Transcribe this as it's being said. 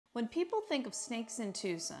When people think of snakes in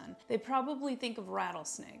Tucson, they probably think of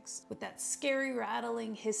rattlesnakes, with that scary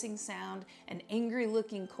rattling, hissing sound, an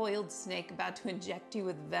angry-looking coiled snake about to inject you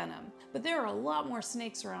with venom. But there are a lot more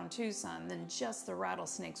snakes around Tucson than just the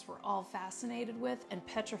rattlesnakes we're all fascinated with and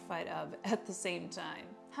petrified of at the same time.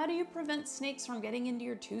 How do you prevent snakes from getting into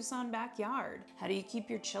your Tucson backyard? How do you keep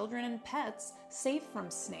your children and pets safe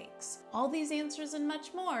from snakes? All these answers and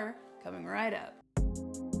much more coming right up.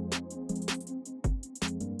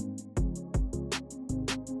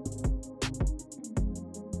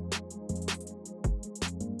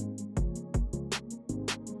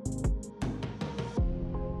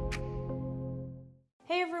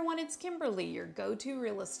 Hey everyone, it's Kimberly, your go-to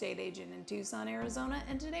real estate agent in Tucson, Arizona,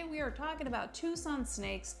 and today we are talking about Tucson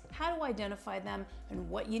snakes, how to identify them, and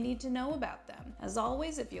what you need to know about them. As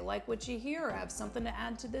always, if you like what you hear or have something to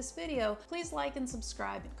add to this video, please like and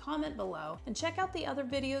subscribe and comment below, and check out the other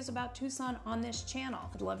videos about Tucson on this channel.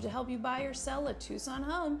 I'd love to help you buy or sell a Tucson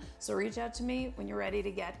home, so reach out to me when you're ready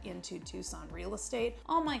to get into Tucson real estate.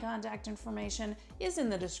 All my contact information is in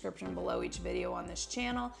the description below each video on this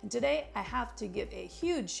channel, and today I have to give a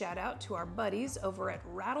huge shout out to our buddies over at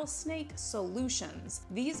Rattlesnake Solutions.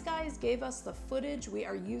 These guys gave us the footage we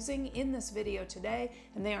are using in this video today,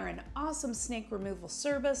 and they are an awesome snake removal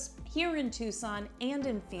service here in Tucson and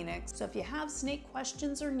in Phoenix. So if you have snake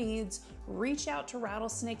questions or needs, reach out to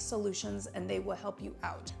Rattlesnake Solutions and they will help you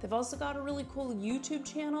out. They've also got a really cool YouTube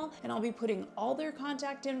channel, and I'll be putting all their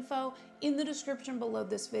contact info in the description below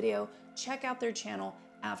this video. Check out their channel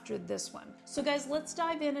after this one. So guys, let's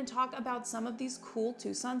dive in and talk about some of these cool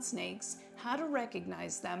Tucson snakes, how to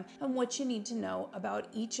recognize them, and what you need to know about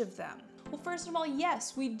each of them. Well, first of all,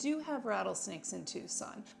 yes, we do have rattlesnakes in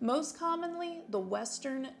Tucson. Most commonly, the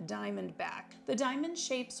western diamondback. The diamond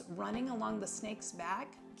shapes running along the snake's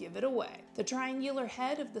back give it away. The triangular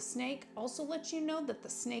head of the snake also lets you know that the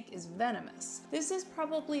snake is venomous. This is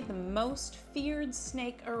probably the most feared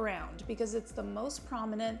snake around because it's the most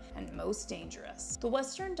prominent and most dangerous. The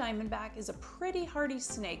western diamondback is a pretty hardy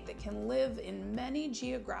snake that can live in many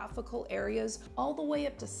geographical areas all the way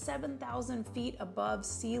up to 7,000 feet above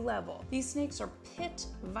sea level. These snakes are pit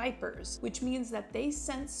vipers, which means that they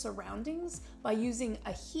sense surroundings by using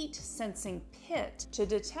a heat sensing pit to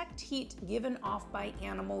detect heat given off by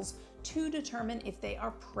animals to determine if they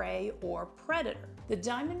are prey or predator. The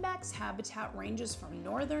diamondback's habitat ranges from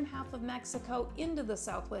northern half of Mexico into the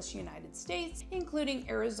southwest United States, including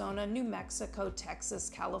Arizona, New Mexico, Texas,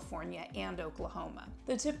 California, and Oklahoma.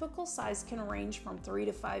 The typical size can range from 3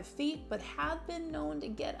 to 5 feet, but have been known to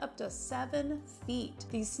get up to 7 feet.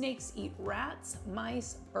 These snakes eat rats,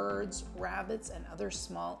 mice, birds, rabbits, and other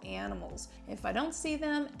small animals. If I don't see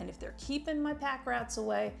them, and if they're keeping my pack rats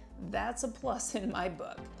away, that's a plus in my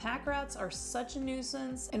book. Pack rats are such a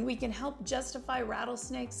nuisance, and we can help justify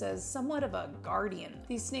rattlesnakes as somewhat of a guardian.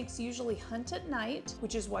 These snakes usually hunt at night,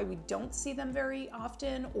 which is why we don't see them very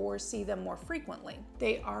often or see them more frequently.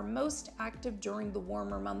 They are most active during the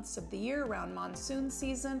warmer months of the year around monsoon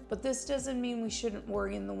season, but this doesn't mean we shouldn't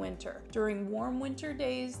worry in the winter. During warm winter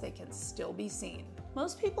days, they can still be seen.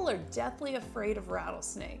 Most people are deathly afraid of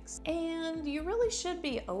rattlesnakes, and you really should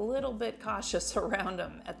be a little bit cautious around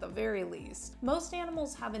them at the very least. Most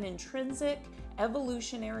animals have an intrinsic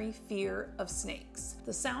evolutionary fear of snakes.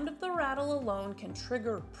 The sound of the rattle alone can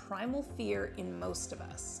trigger primal fear in most of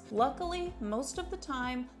us. Luckily, most of the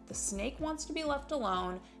time, the snake wants to be left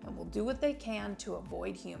alone and will do what they can to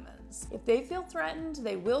avoid humans. If they feel threatened,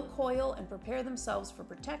 they will coil and prepare themselves for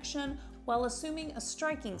protection while assuming a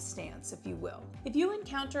striking stance, if you will. If you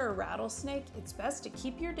encounter a rattlesnake, it's best to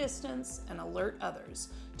keep your distance and alert others.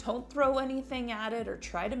 Don't throw anything at it or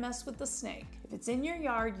try to mess with the snake. If it's in your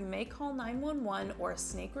yard, you may call 911 or a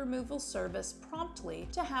snake removal service promptly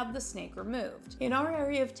to have the snake removed. In our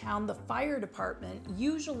area of town, the fire department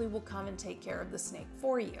usually will come and take care of the snake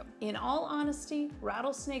for you. In all honesty,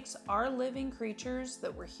 rattlesnakes are living creatures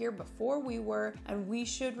that were here before we were, and we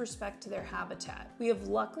should respect their habitat. We have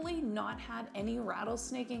luckily not had any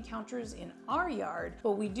rattlesnake encounters in our yard,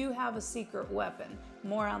 but we do have a secret weapon.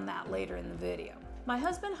 More on that later in the video. My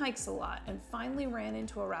husband hikes a lot and finally ran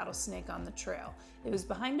into a rattlesnake on the trail. It was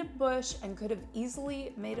behind a bush and could have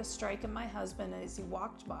easily made a strike at my husband as he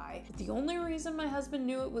walked by. But the only reason my husband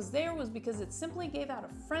knew it was there was because it simply gave out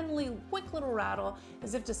a friendly, quick little rattle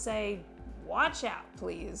as if to say, "Watch out,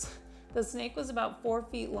 please." The snake was about 4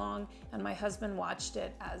 feet long, and my husband watched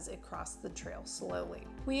it as it crossed the trail slowly.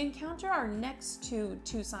 We encounter our next two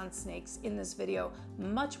Tucson snakes in this video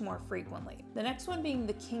much more frequently. The next one being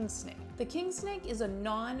the king snake. The king snake is a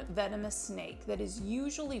non-venomous snake that is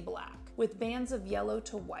usually black. with bands of yellow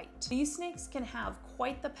to white. These snakes can have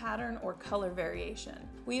quite the pattern or color variation.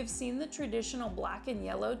 We have seen the traditional black and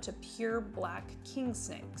yellow to pure black king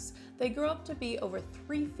snakes. They grow up to be over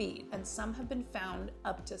 3 feet, and some have been found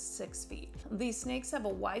up to 6 feet. These snakes have a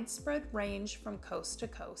widespread range from coast to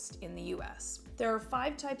coast in the US. There are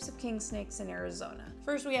 5 types of king snakes in Arizona.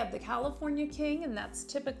 First, we have the California king, and that's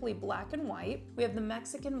typically black and white. We have the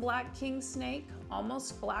Mexican black king snake,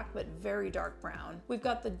 almost black but very dark brown. We've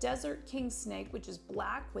got the desert king snake, which is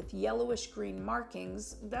black with yellowish green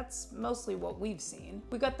markings. That's mostly what we've seen.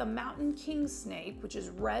 We've got the mountain king snake, which is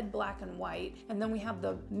red, black, and white. And then we have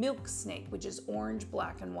the milk snake, which is orange,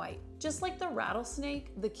 black, and white. Just like the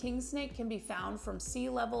rattlesnake, the king snake can be found from sea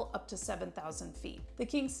level up to 7,000 feet. The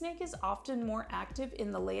king snake is often more active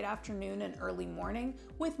in the late afternoon and early morning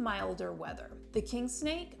with milder weather. The king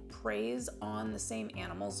snake preys on the same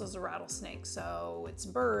animals as a rattlesnake, so it's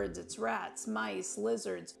birds, it's rats, mice,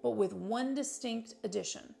 lizards, but with one distinct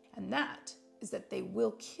addition, and that is that they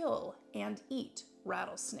will kill and eat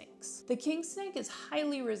rattlesnakes. The king snake is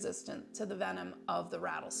highly resistant to the venom of the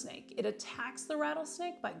rattlesnake. It attacks the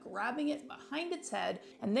rattlesnake by grabbing it behind its head,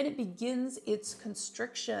 and then it begins its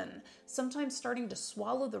constriction, sometimes starting to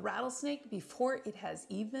swallow the rattlesnake before it has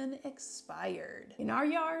even expired. In our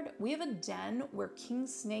yard, we have a den where king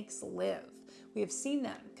snakes live. We have seen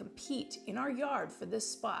them compete in our yard for this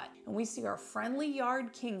spot, and we see our friendly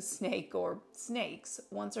yard king snake or snakes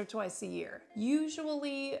once or twice a year,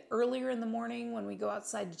 usually earlier in the morning when we go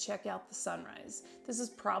outside to check out the sunrise. This is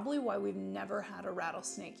probably why we've never had a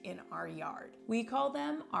rattlesnake in our yard. We call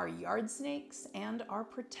them our yard snakes and our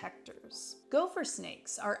protectors. Gopher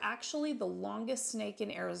snakes are actually the longest snake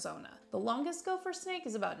in Arizona. The longest gopher snake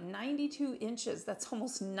is about 92 inches. That's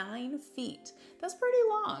almost 9 feet. That's pretty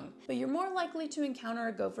long, but you're more likely to encounter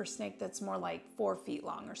a gopher snake that's more like 4 feet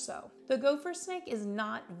long or so. The gopher snake is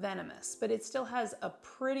not venomous, but it still has a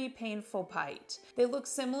pretty painful bite. They look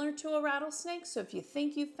similar to a rattlesnake, so if you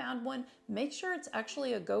think you've found one, make sure it's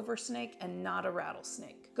actually a gopher snake and not a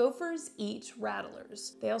rattlesnake. Gophers eat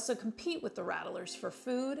rattlers. They also compete with the rattlers for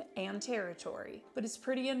food and territory, but it's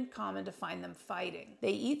pretty uncommon to find them fighting.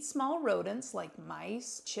 They eat small rodents like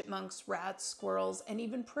mice, chipmunks, rats, squirrels, and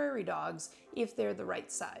even prairie dogs if they're the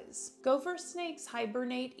right size. Gopher snakes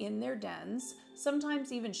hibernate in their dens,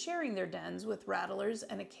 sometimes even sharing their dens with rattlers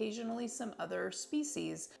and occasionally some other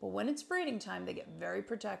species, but when it's breeding time, they get very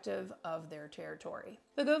protective of their territory.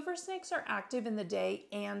 The gopher snakes are active in the day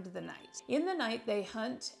and the night. In the night, they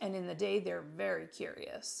hunt, and in the day, they're very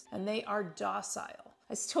curious, and they are docile.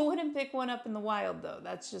 I still wouldn't pick one up in the wild though,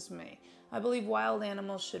 that's just me. I believe wild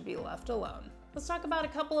animals should be left alone. Let's talk about a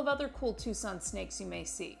couple of other cool Tucson snakes you may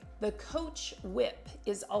see. The coach whip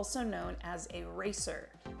is also known as a racer.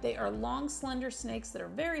 They are long, slender snakes that are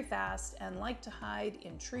very fast and like to hide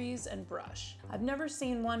in trees and brush. I've never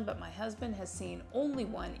seen one, but my husband has seen only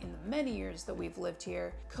one in the many years that we've lived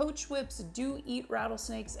here. Coach whips do eat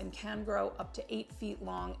rattlesnakes and can grow up to 8 feet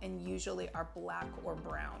long and usually are black or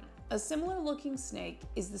brown. A similar looking snake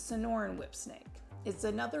is the Sonoran whip snake. It's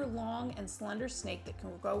another long and slender snake that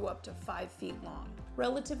can grow up to 5 feet long.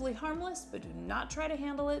 Relatively harmless, but do not try to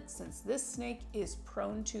handle it since this snake is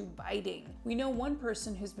prone to biting. We know one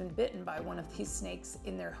person who's been bitten by one of these snakes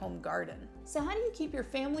in their home garden. So how do you keep your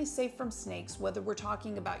family safe from snakes, whether we're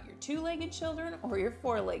talking about your 2-legged children or your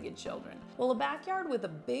 4-legged children? Well, a backyard with a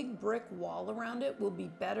big brick wall around it will be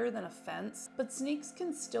better than a fence, but snakes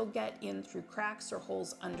can still get in through cracks or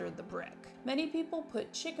holes under the brick. Many people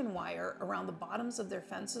put chicken wire around the bottoms of their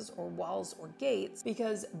fences or walls or gates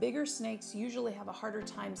because bigger snakes usually have a harder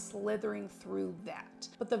time slithering through that.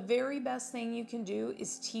 But the very best thing you can do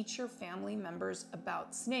is teach your family members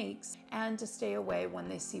about snakes and to stay away when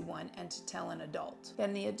they see one and to tell an adult.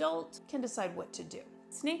 Then the adult can decide what to do.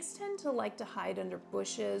 Snakes tend to like to hide under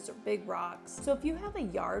bushes or big rocks, so if you have a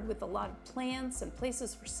yard with a lot of plants and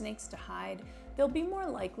places for snakes to hide, they'll be more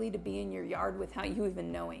likely to be in your yard without you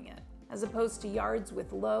even knowing it, as opposed to yards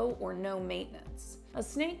with low or no maintenance. A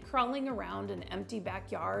snake crawling around an empty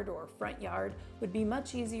backyard or front yard would be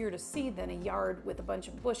much easier to see than a yard with a bunch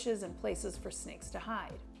of bushes and places for snakes to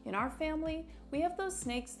hide. In our family, we have those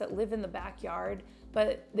snakes that live in the backyard,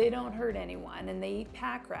 but they don't hurt anyone and they eat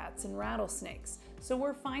pack rats and rattlesnakes, so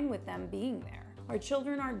we're fine with them being there. Our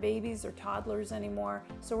children aren't babies or toddlers anymore,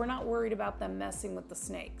 so we're not worried about them messing with the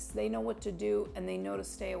snakes. They know what to do and they know to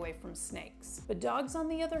stay away from snakes. But dogs, on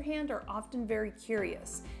the other hand, are often very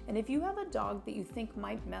curious. And if you have a dog that you think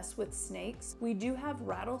might mess with snakes, we do have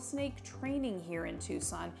rattlesnake training here in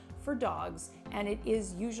Tucson for dogs, and it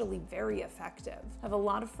is usually very effective. I have a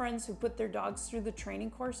lot of friends who put their dogs through the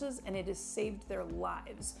training courses and it has saved their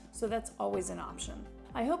lives, so that's always an option.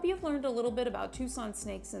 I hope you've learned a little bit about Tucson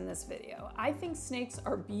snakes in this video. I think snakes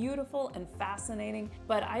are beautiful and fascinating,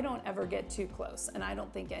 but I don't ever get too close, and I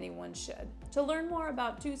don't think anyone should. To learn more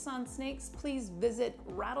about Tucson snakes, please visit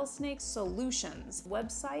Rattlesnake Solutions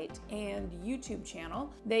website and YouTube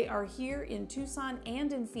channel. They are here in Tucson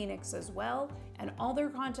and in Phoenix as well, and all their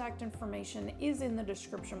contact information is in the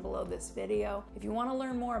description below this video. If you want to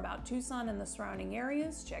learn more about Tucson and the surrounding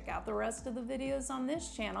areas, check out the rest of the videos on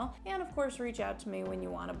this channel, and of course reach out to me when you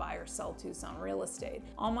want to buy or sell Tucson real estate.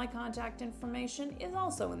 All my contact information is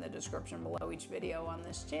also in the description below each video on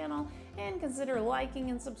this channel, and consider liking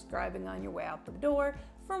and subscribing on your way out the door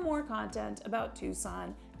for more content about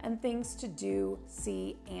Tucson and things to do,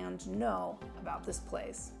 see, and know about this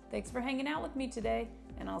place. Thanks for hanging out with me today,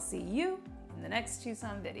 and I'll see you in the next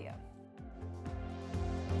Tucson video.